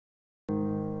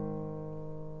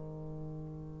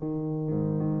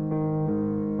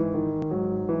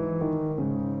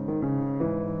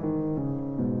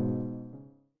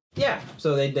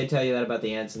So they tell you that about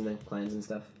the ants and the clans and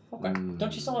stuff. Okay.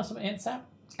 Don't you still have some ant sap?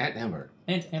 Ant amber.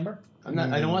 Ant amber? I'm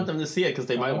not. I don't want them to see it because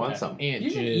they might want some. Ant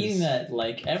You've been jizz. eating that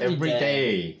like every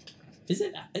day. Is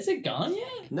it gone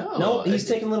yet? No, he's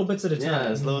taking little bits at a time. Yeah,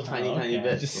 it's little tiny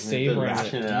bits. Just savoring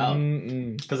ration it out.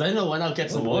 Because I know when I'll get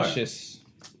some more. Delicious.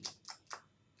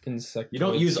 Insect. You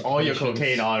don't use all your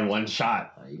cocaine all in one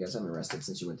shot. You guys haven't rested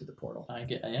since you went through the portal. I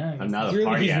guess I'm not a Clearly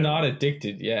party he's animal. not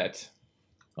addicted yet.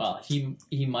 Well, he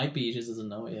might be. He just doesn't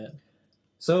know it yet.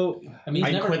 So I mean,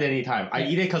 I quit anytime. I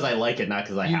eat it because I like it, not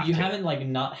because I have to. You haven't like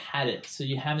not had it, so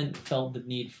you haven't felt the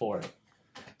need for it.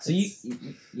 So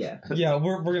yeah. Yeah,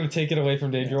 we're gonna take it away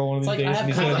from Daedra one of these Like, days, I and have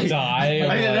he's gonna coffee.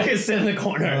 die. I can sit in the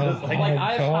corner. Oh, Like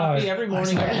I have God. coffee every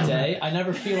morning, every day. I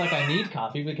never feel like I need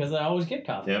coffee because I always get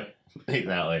coffee. Yep,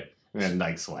 exactly. And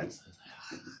night sweats.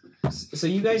 So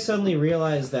you guys suddenly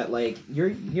realize that like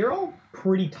you're all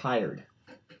pretty tired.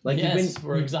 Like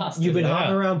we're exhausted. You've been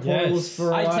hopping around portals for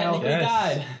a while. I technically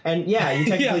died. And you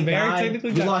technically Merek died. technically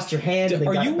you died. lost your hand. And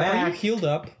Are got you back. healed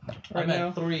up right I'm now?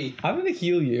 at 3. I'm gonna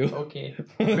heal you. Okay.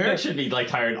 Merek should be like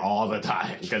tired all the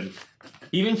time because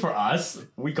even for us,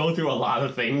 we go through a lot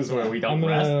of things where we don't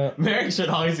rest. Merek should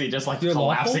always be just like You're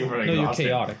collapsing lawful? from No, you're exhaustion.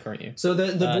 chaotic, aren't you? So the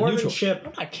dwarven neutral. ship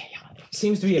I'm not chaotic.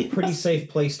 seems to be a pretty safe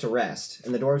place to rest,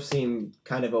 and the dwarves seem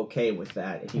kind of okay with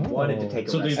that. If you wanted to take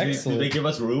a So rest, do they give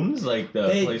us rooms, like the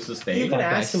place to stay? You can Five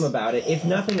ask dice. them about it. If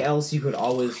nothing else, you could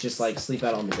always just like sleep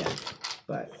out on the deck.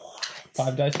 But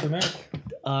 5 dice for Merek.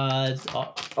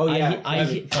 oh yeah,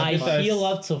 I Five dice. heal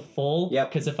up to full.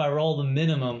 Yep. Because if I roll the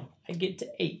minimum, I get to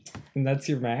 8 And that's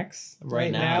your max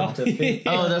right now. To fit-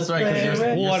 Oh, that's right. 'Cause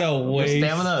What a waste. Your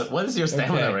stamina. What is your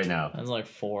stamina Okay. right now? That's like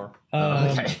 4.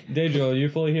 Okay. Daedra, are you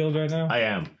fully healed right now? I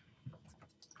am.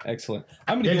 Excellent.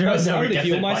 I'm gonna Daedra never heal gets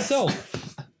advice.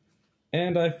 myself.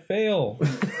 And I fail.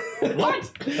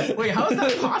 What? Wait, how is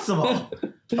that possible?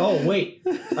 Oh wait,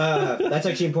 that's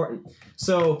actually important.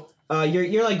 So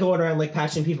you're like going around like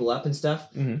patching people up and stuff,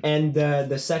 and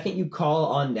the second you call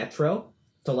on Netro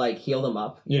to like heal them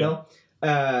up, you know,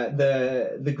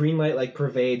 the green light like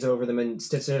pervades over them and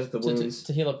stitches the wounds.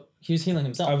 To heal up. He was healing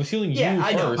himself. I was healing Yeah, you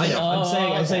I know. first.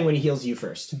 I'm saying when he heals you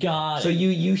first. God. So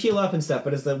you heal up and stuff,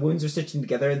 but as the wounds are stitching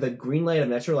together, the green light of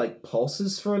Netro like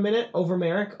pulses for a minute over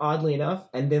Merek, oddly enough,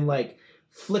 and then like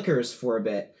flickers for a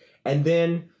bit, and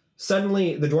then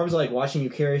suddenly the dwarves are like watching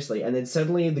you curiously, and then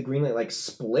suddenly the green light like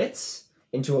splits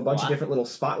into a bunch of different little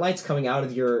spotlights coming out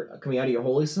of your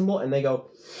holy symbol, and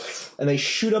they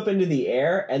shoot up into the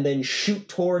air and then shoot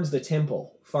towards the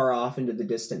temple far off into the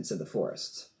distance of the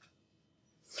forest.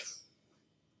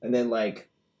 And then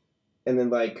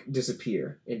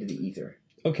disappear into the ether.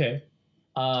 Okay.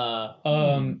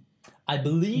 I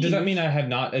believe. Does that mean I have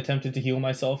not attempted to heal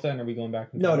myself then? Are we going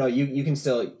back? No, you can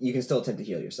still attempt to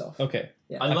heal yourself. Okay.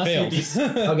 Yeah.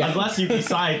 Unless you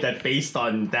decide that based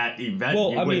on that event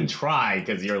you wouldn't try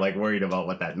because you're like worried about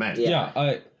what that meant. Yeah.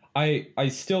 I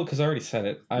still, because I already said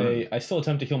it. I still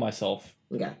attempt to heal myself.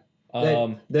 Okay.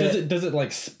 Does it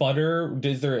like sputter?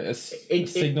 Is there a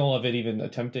signal of it even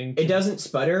attempting? It doesn't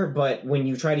sputter, but when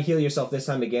you try to heal yourself this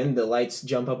time again, the lights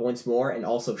jump up once more and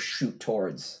also shoot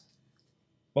towards.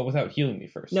 But without healing me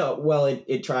first. No, well,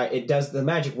 it does. The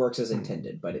magic works as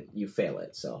intended, but you fail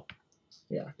it. So,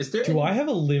 yeah. Do I have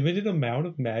a limited amount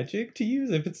of magic to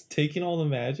use if it's taking all the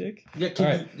magic? Yeah.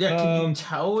 Can you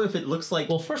tell if it looks like?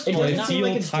 Well, first It of all, doesn't seem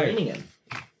like it's draining him.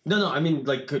 No. I mean,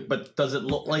 like, but does it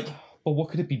look like? But what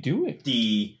could it be doing?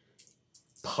 The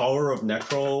power of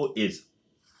Necro is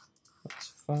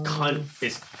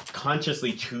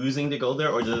consciously choosing to go there,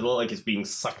 or does it look like it's being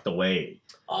sucked away?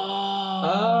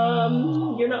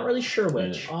 You're not really sure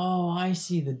which. Oh, I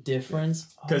see the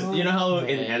difference. Because you know how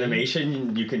in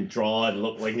animation you can draw and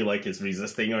look like it's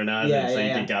resisting or not, Yeah, and so yeah,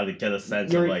 you can get a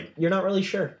sense you're, of like. You're not really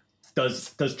sure.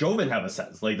 Does Jovan have a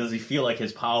sense? Like, does he feel like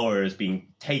his power is being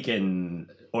taken,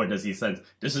 or does he sense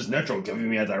this is Netro giving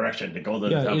me a direction to go to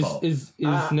the temple? Is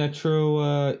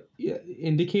Netro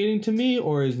indicating to me,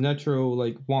 or is Netro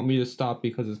like want me to stop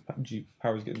because his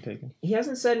power's getting taken? He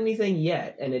hasn't said anything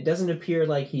yet, and it doesn't appear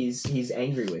like he's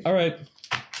angry with you. All right,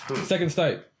 second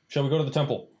sight. Shall we go to the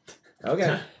temple?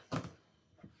 Okay.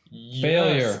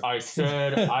 Failure. Yes, I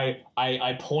said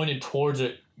I pointed towards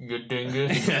it, you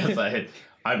dingus. Yes,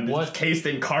 I'm cased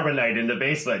in carbonite in the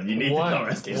basement. You need to come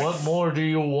rescue. What more do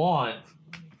you want?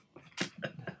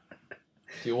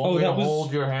 Do you want me to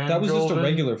hold your hand? That was just a Jovan?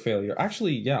 regular failure.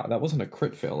 Actually, yeah, that wasn't a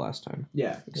crit fail last time.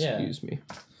 Yeah. Excuse me.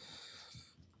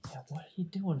 Yeah, what are you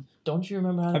doing? Don't you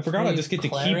remember how to I forgot I just get to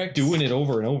Clerics? keep doing it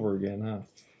over and over again, huh?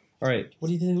 All right. What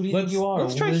do you think you are?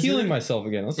 Let's try healing myself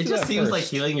again. Let's It do just that seems first. like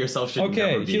healing yourself should never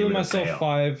Okay, be healing able to myself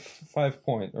fail. 5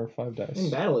 point or 5 dice. In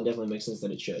battle, it definitely makes sense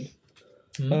that it should.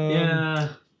 Yeah.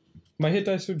 My hit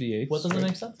dice are d8s. What doesn't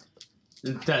make sense?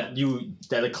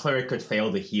 That a cleric could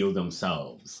fail to heal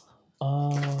themselves,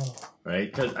 Oh.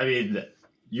 right? Because I mean,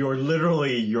 you're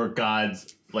literally your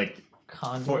god's like.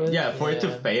 For it to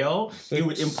fail, it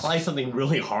would imply something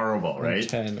really horrible, right?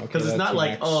 10. Okay, Because it's not that's like,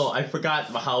 max. oh, I forgot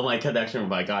how my connection with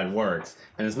my god works,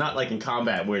 and it's not like in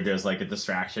combat where there's like a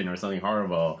distraction or something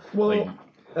horrible. Well,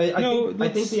 like, I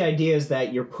think the idea is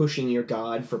that you're pushing your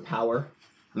god for power.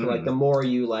 So, like, the more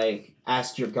you, like,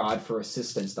 ask your god for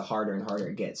assistance, the harder and harder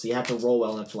it gets. So you have to roll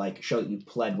well enough to, like, show that you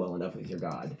pled well enough with your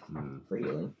god for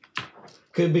healing.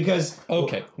 Because...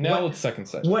 Okay, now it's second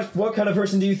set. What kind of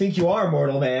person do you think you are,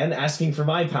 mortal man, asking for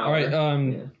my power?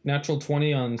 Alright, natural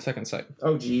 20 on second sight.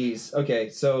 Oh, geez. Okay,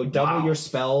 so double your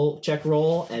spell check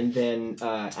roll, and then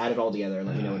add it all together and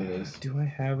let me know what it is. Do I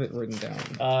have it written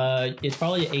down? It's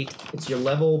probably 8. It's your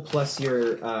level plus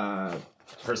your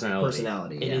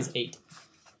personality. It is 8.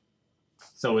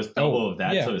 So it's double of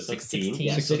that, so it's Like 16. 16.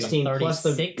 Yeah, 16 plus the...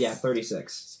 36. Yeah,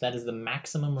 36. That is the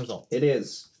maximum result. It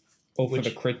is. Oh, for the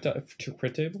crit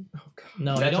table? Oh, God.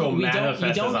 No, That will you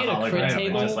manifest don't as a get a crit hologram,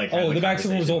 table. just like Oh, have the a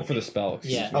maximum conversation result with for you. the spell.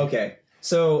 Yeah. Okay.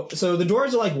 So the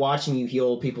dwarves are like watching you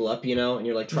heal people up, you know, and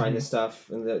you're like trying this stuff,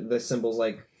 and the symbol's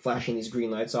like flashing these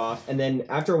green lights off, and then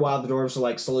after a while, the dwarves will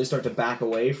like slowly start to back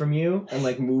away from you and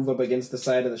like move up against the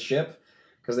side of the ship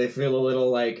because they feel a little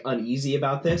like uneasy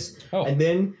about this. Oh. And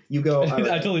then you go.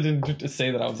 I totally didn't say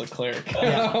that I was a cleric.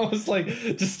 Yeah. I was like,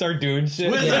 just start doing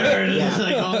shit. Wizard! Yeah. It's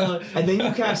like, oh, And then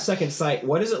you cast Second Sight.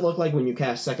 What does it look like when you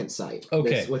cast Second Sight?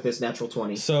 Okay. With this natural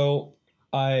 20. So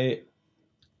I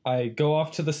go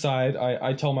off to the side.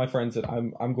 I tell my friends that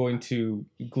I'm going to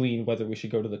glean whether we should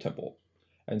go to the temple,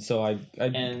 and so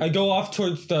I go off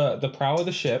towards the prow of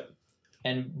the ship.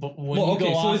 And when you go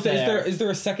so off is there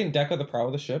a second deck of the prow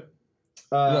of the ship?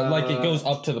 Like it goes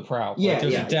up to the prow. Yeah, Like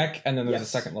there's yeah. a deck, and then there's a Yes.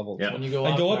 second level. Yeah. when you go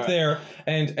I off go up there,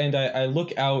 and I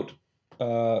look out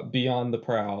beyond the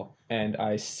prow, and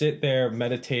I sit there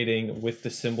meditating with the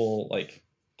symbol like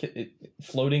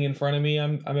floating in front of me.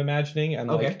 I'm imagining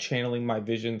and Okay. like channeling my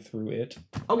vision through it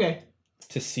Okay.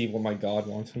 to see what my god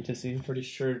wants me to see. I'm pretty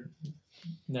sure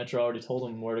Netra already told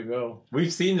him where to go.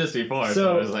 we've seen this before, so,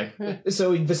 So- it was like,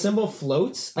 So the symbol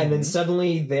floats, and then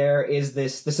suddenly there is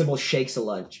this. The symbol shakes a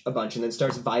bunch, and then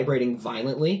starts vibrating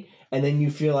violently, and then you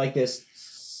feel like this.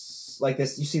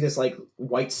 You see this like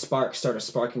white spark start to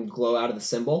spark and glow out of the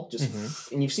symbol,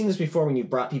 and you've seen this before when you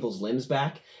brought people's limbs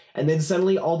back, and then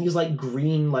suddenly all these like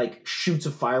green like shoots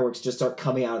of fireworks just start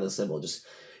coming out of the symbol, just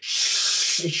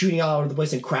shooting all over the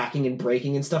place and cracking and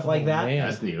breaking and stuff like that. Man.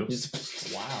 that's new.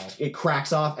 Just Wow. it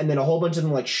cracks off, and then a whole bunch of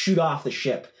them like shoot off the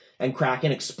ship and crack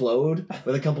and explode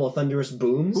with a couple of thunderous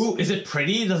booms. Ooh, is it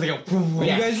pretty? Does it go?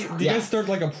 Yeah. You guys start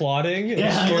like applauding.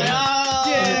 Yeah.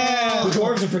 The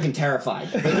dwarves are freaking terrified.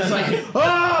 They're just like,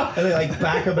 ah! And they like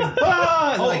back up and,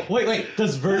 ah! And Oh, like, wait.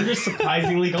 Does Verger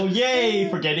surprisingly go, yay,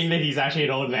 forgetting that he's actually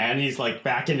an old man? He's like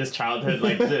back in his childhood,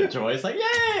 like the joy. It's like,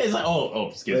 yay! It's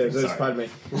like, excuse me, sorry. pardon me.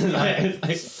 It's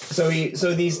like-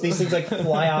 So these things like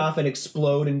fly off and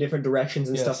explode in different directions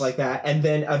and stuff like that. And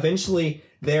then eventually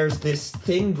there's this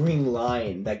thin green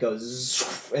line that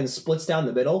goes and splits down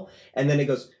the middle, and then it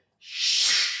goes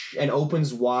and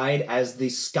opens wide as the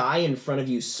sky in front of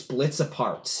you splits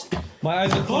apart. My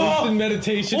eyes are closed in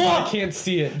meditation, but I can't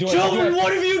see it. Jovan,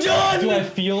 what have you done? Do I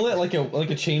feel it like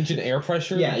a change in air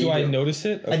pressure? Yeah, do you I do. notice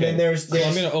it? Okay. And then there's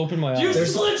I'm gonna open my You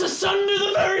eyes. split asunder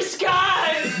the very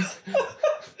sky!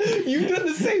 You've done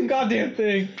the same goddamn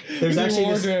thing. there's You actually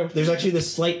warned him. there's actually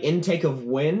this slight intake of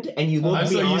wind, and you look I'm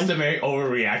so beyond, used to very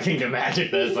overreacting to magic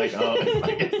that it's like,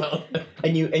 it's so...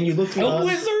 and you look A beyond,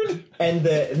 wizard. and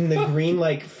the green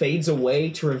like fades away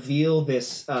to reveal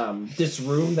this this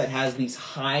room that has these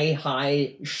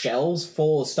high shelves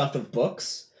full of stuff of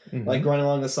books like running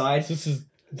along the side. This is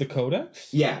the codex.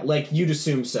 Yeah, like you'd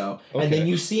assume so. And Okay. then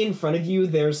you see in front of you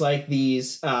there's like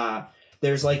these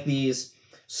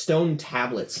stone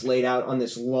tablets laid out on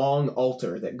this long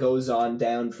altar that goes on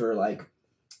down for like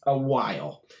a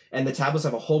while. And the tablets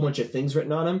have a whole bunch of things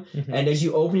written on them. And as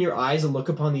you open your eyes and look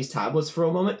upon these tablets for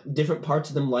a moment, different parts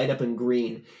of them light up in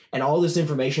green, and all this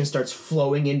information starts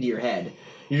flowing into your head.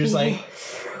 You're just like,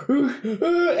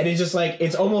 and it's just like,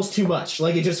 it's almost too much.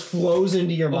 Like it just flows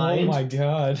into your mind. Oh my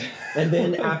god. And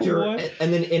then What?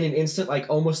 and then in an instant, like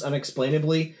almost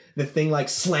unexplainably, the thing like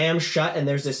slams shut, and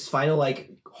there's this final like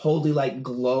holy like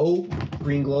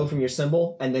green glow from your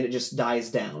symbol, and then it just dies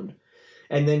down.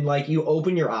 And then like you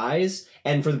open your eyes,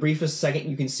 and for the briefest second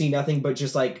you can see nothing but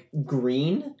just like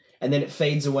green, and then it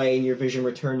fades away and your vision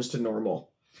returns to normal.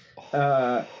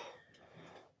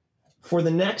 For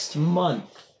the next month,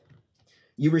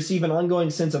 you receive an ongoing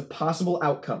sense of possible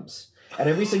outcomes. At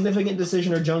every significant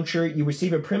decision or juncture, you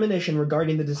receive a premonition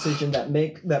regarding the decision that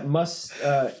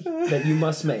you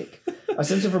must make. A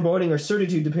sense of foreboding or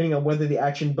certitude depending on whether the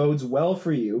action bodes well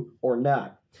for you or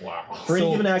not. Wow. For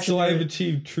any given action, so I've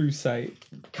achieved true sight.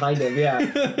 Kind of, yeah.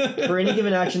 For any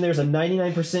given action, there's a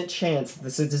 99% chance that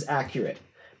the sense is accurate.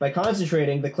 By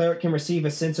concentrating, the cleric can receive a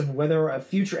sense of whether a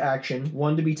future action,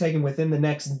 one to be taken within the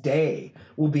next day,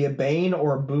 will be a bane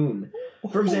or a boon.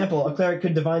 For example, a cleric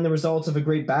could divine the results of a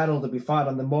great battle to be fought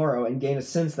on the morrow and gain a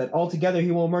sense that altogether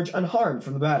he will emerge unharmed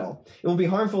from the battle. It will be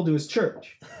harmful to his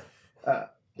church.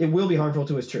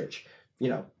 You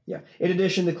know, yeah. In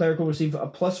addition, the cleric will receive a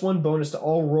 +1 bonus to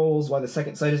all rolls while the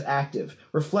second sight is active,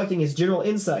 reflecting his general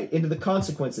insight into the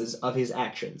consequences of his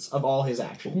actions, of all his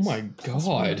actions. Oh my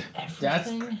god. That's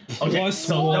Everything? okay. Plus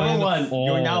So one number one,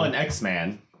 you're all. now an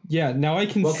X-Man. Yeah, now I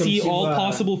can Welcome see to, all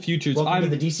possible futures. Welcome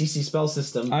to the DCC spell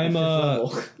system. I'm fifth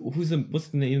level. what's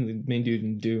the name of the main dude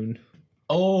in Dune?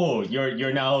 Oh,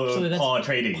 you're now So that's- Paul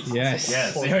Atreides. Yes.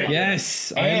 Yes.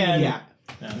 Yes. And Yeah.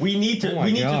 we need to Oh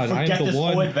my God, I am forget the this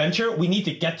one. whole adventure. We need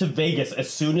to get to Vegas as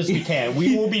soon as we can.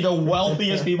 We will be the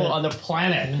wealthiest people on the Oh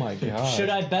planet. my god. Should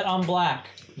I bet on black?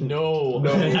 No.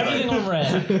 Everything on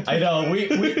red. I know.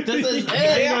 This is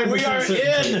it. We are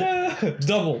in.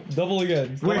 double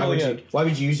again. Why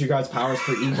would you use your god's powers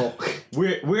for evil?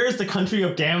 Where's the country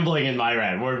of gambling in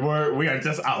Myran? We are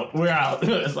just out. We're out.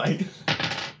 It's like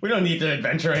we don't need the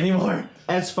adventure anymore.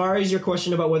 As far as your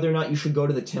question about whether or not you should go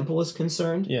to the temple is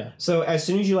concerned, Yeah. So as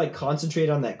soon as you concentrate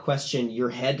on that question, your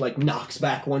head knocks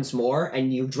back once more,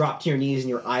 and you drop to your knees, and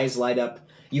your eyes light up.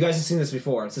 You guys have seen this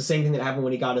before. It's the same thing that happened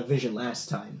when he got a vision last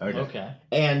time. Okay.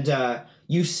 And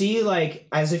you see,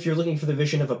 as if you're looking for the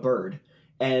vision of a bird,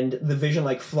 and the vision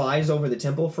flies over the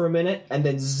temple for a minute, and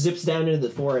then zips down into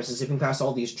the forest, zipping past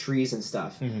all these trees and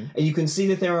stuff. Mm-hmm. And you can see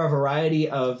that there are a variety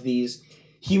of these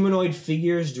humanoid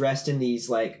figures dressed in these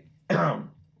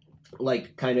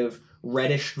kind of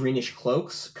reddish greenish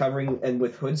cloaks covering and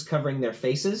with hoods covering their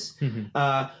faces. Mm-hmm.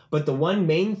 But the one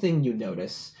main thing you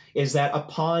notice is that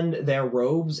upon their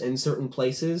robes in certain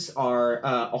places are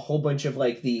a whole bunch of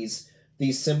these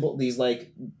symbol it's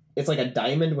like a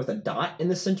diamond with a dot in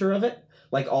the center of it,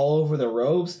 all over their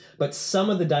robes. But some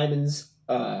of the diamonds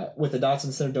with the dots in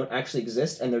the center don't actually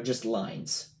exist, and they're just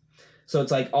lines. So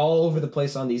it's all over the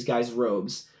place on these guys'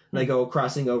 robes. And they go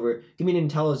crossing over. Give me an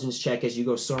intelligence check as you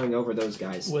go soaring over those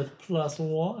guys. With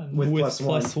 +1. With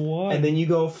plus one. And then you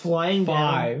go flying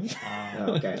down. 5.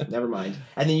 Oh, okay, never mind.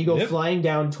 And then you go flying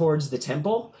down towards the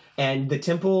temple. And the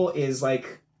temple is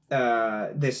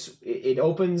this. It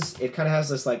opens. It kind of has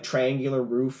this triangular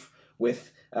roof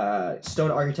with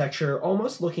stone architecture,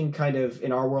 almost looking kind of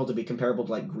in our world to be comparable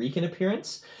to Greek in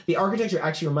appearance. The architecture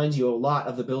actually reminds you a lot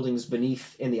of the buildings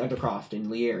beneath in the Undercroft in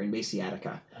Lear in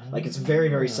Asiatica. It's very,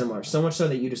 very similar. So much so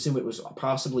that you'd assume it was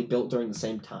possibly built during the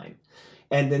same time.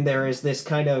 And then there is this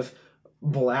kind of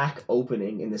black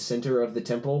opening in the center of the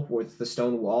temple with the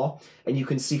stone wall, and you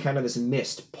can see kind of this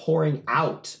mist pouring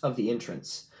out of the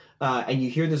entrance. And you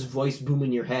hear this voice boom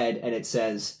in your head, and it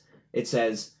says,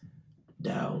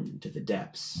 "Down to the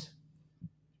depths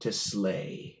to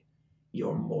slay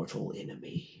your mortal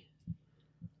enemy.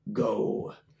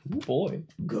 Go, Oh boy.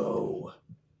 go,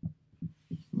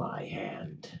 my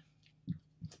hand."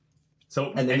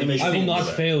 So And then enemy the I will singular.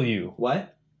 not fail you.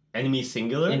 What? Enemy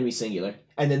singular. Enemy singular.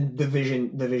 And then the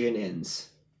vision ends.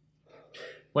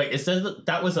 Wait, it says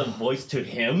that was a voice to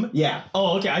him. Yeah.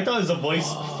 Oh, okay. I thought it was a voice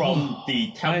from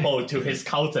the temple to his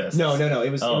cultist. No.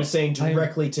 It was saying I-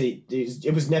 directly to.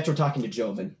 It was Netro talking to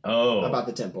Jovan Oh. about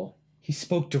the temple. He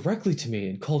spoke directly to me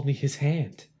and called me his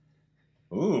hand.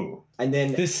 Ooh. And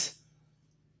then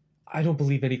I don't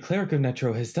believe any cleric of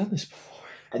Netro has done this before.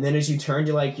 as you turn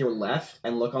to your left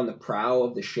and look on the prow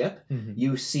of the ship, Mhm.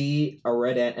 you see a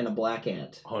red ant and a black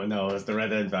ant. Oh no, it's the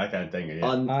red and backhand thing again.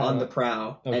 On the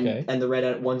prow, Okay. and the red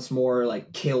ant once more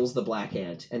kills the black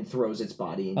ant and throws its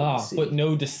body into the sea. But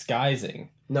no disguising.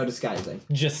 No disguising,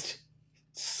 Just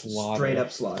slaughter. straight up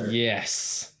slaughter.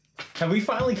 Yes. Have we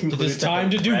finally It concluded? is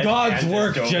time that to the do red God's ant is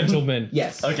work, Jovan? gentlemen.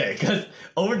 Yes. Okay, because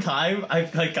over time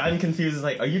I've gotten confused.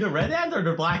 Are you the red ant or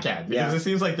the black ant? Because Yeah. it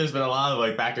seems like there's been a lot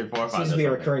of back and forth. Seems on to be a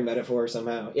this recurring metaphor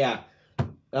somehow. Yeah.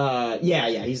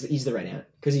 Yeah. He's the red ant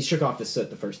because he shook off the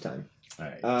soot the first time.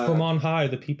 Alright. From on high,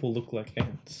 the people look like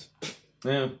ants.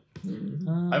 Yeah.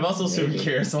 I'm also super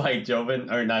curious why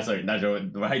Jovan, or not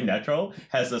Jovan, why Netro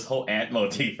has this whole ant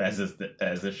motif as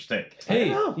his shtick. Hey,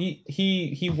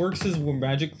 he works his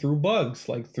magic through bugs,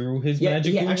 like through his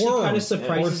magic worm, kind of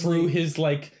surprises or through his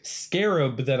like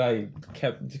scarab that I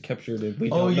captured. We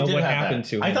don't know what happened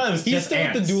to him. I thought it was he's just still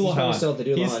at the Doulahan. He's still at the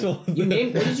Doulahan. He's still. You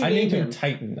named, what did you I name named him him?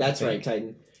 Titan. That's right,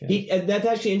 Titan. Yeah. That's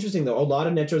actually interesting though. A lot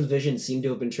of Netro's visions seem to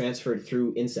have been transferred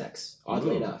through insects.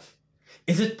 Oddly enough.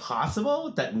 Is it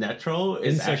possible that Netro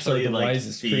is Insects actually are the like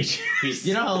wisest creatures.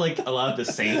 you know how like a lot of the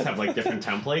saints have like different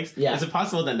templates? Yeah. Is it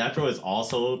possible that Netro is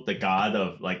also the god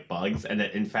of like bugs, and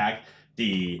that in fact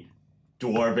the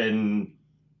dwarven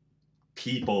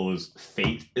people's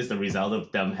fate is the result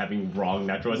of them having wrong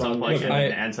Netro at some point, and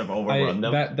the ants have overrun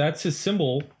them? That's his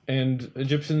symbol, and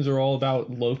Egyptians are all about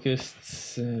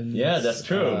locusts. And yeah, that's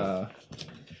true.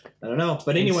 I don't know,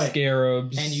 but anyway,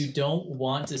 scarabs. And you don't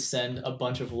want to send a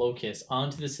bunch of locusts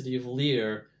onto the city of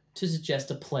Lear to suggest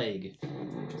a plague.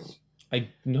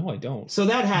 No, I don't. So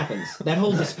that happens. That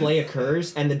whole display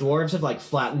occurs, and the dwarves have like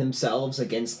flattened themselves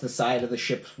against the side of the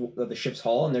ship's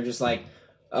hull, and they're just like,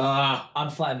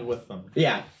 I'm flattened with them.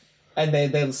 Yeah, and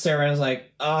they stare around and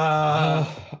like,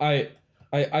 I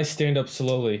stand up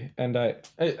slowly, and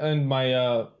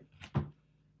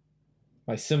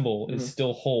my symbol is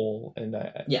still whole, and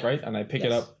I pick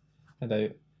it up,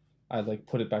 and I like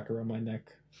put it back around my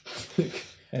neck,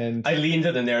 and I lean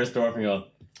to the nearest dwarf and go,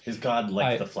 "Is God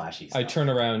like the flashy stuff?" I turn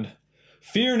around,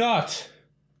 fear not,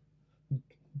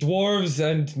 dwarves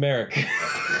and Merek.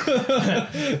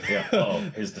 Yeah. Oh,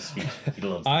 here's the speech. He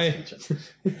loves the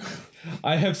speeches.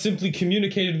 I have simply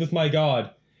communicated with my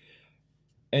God,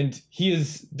 and he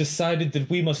has decided that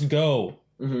we must go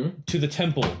to the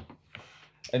temple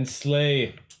and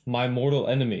slay my mortal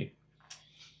enemy.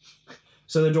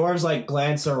 So the dwarves like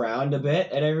glance around a bit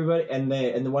at everybody, and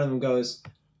one of them goes,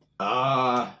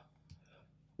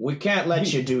 we can't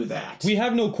let you do that. We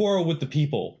have no quarrel with the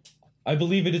people. I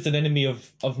believe it is an enemy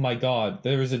of my God.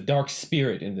 There is a dark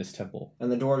spirit in this temple.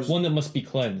 And the dwarves... One that must be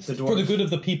cleansed. For the good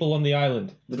of the people on the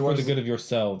island. For the good of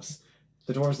yourselves.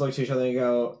 The dwarves look to each other and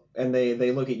go, and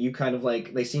they look at you kind of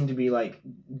like, they seem to be like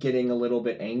getting a little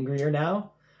bit angrier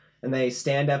now. And they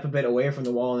stand up a bit away from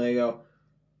the wall and they go,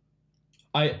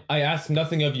 I ask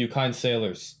nothing of you, kind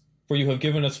sailors, for you have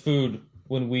given us food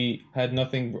when we had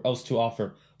nothing else to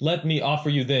offer. Let me offer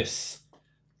you this.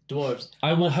 Dwarves.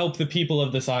 I will help the people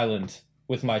of this island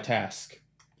with my task.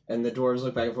 And the dwarves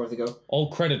look back and forth and go,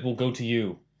 all credit will go to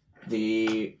you.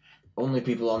 The only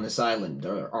people on this island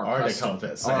are our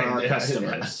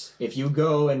customers. If you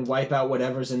go and wipe out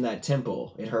whatever's in that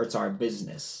temple, it hurts our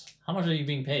business. How much are you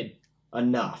being paid?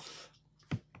 Enough.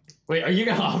 Wait, are you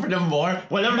gonna offer them more?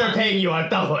 Whatever they're paying you, I'm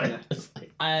done with.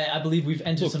 I believe we've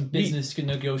entered some business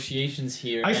negotiations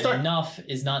here, and enough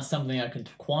is not something I can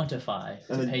quantify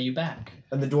to pay you back.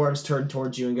 And the dwarves turn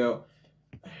towards you and go,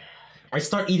 I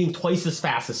start eating twice as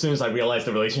fast as soon as I realize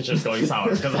the relationship's going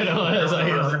sour, because I know it's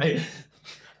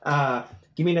like...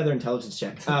 give me another intelligence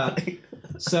check.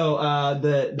 So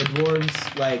the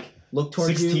dwarves like look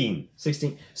towards 16. you.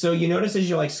 16. So you notice as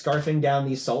you're like scarfing down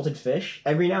these salted fish,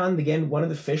 every now and again one of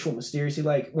the fish will mysteriously,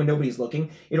 like when nobody's looking,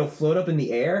 it'll float up in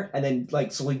the air and then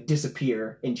like slowly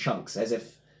disappear in chunks as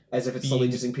if it's slowly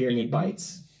disappearing in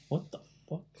bites. What the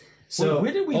fuck? So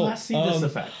where did we last see this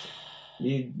effect?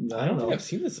 I don't know. I've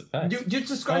seen this effect. You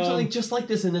described something just like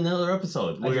this in another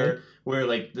episode where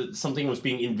like something was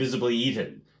being invisibly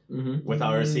eaten.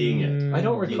 Without her seeing it. I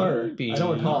don't recall.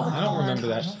 I don't remember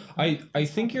that. I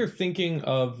think you're thinking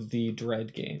of the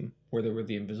Dread game where there were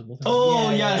the invisible things.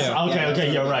 Oh yes. Yeah.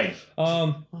 Okay, you're right.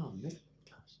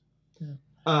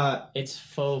 It's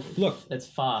faux. Look, it's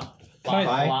five.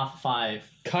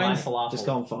 Just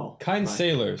call them fall. Kind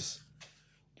sailors,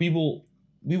 we will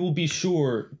be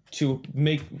sure to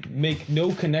make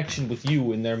no connection with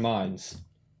you in their minds.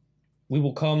 We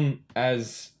will come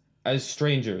as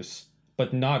strangers,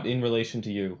 but not in relation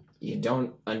to you. You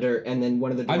don't and then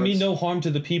one of the dwarves... I mean no harm to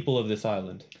the people of this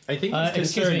island. I think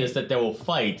his concern is that they will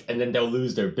fight and then they'll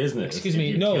lose their business. Excuse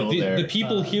me. No, the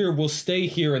people here will stay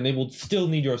here and they will still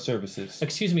need your services.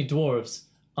 Excuse me, dwarves.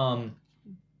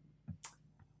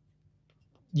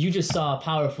 You just saw a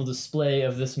powerful display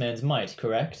of this man's might,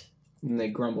 correct? And they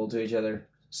grumble to each other,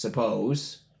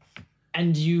 suppose.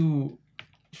 And you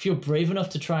feel brave enough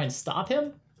to try and stop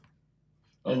him?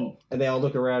 And they all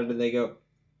look around and they go,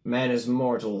 man is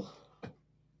mortal.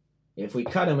 If we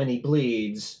cut him and he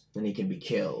bleeds, then he can be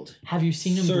killed. Have you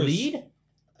seen him bleed?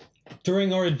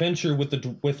 During our adventure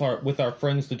with our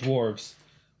friends the dwarves,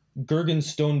 Gergen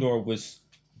Stone Door was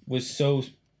so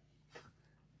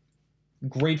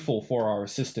grateful for our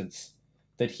assistance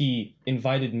that he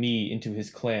invited me into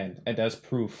his clan, and as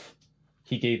proof,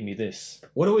 he gave me this.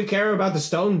 What do we care about the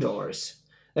stone doors?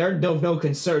 They're no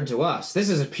concern to us. This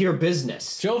is a pure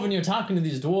business. Jovan, you're talking to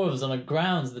these dwarves on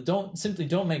grounds that simply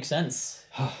don't make sense.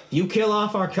 You kill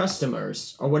off our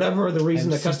customers, or whatever the reason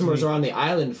the customers are on the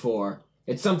island for,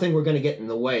 it's something we're going to get in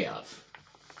the way of.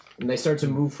 And they start to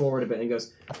move forward a bit and he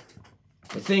goes,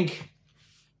 I think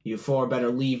you four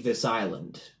better leave this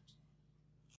island.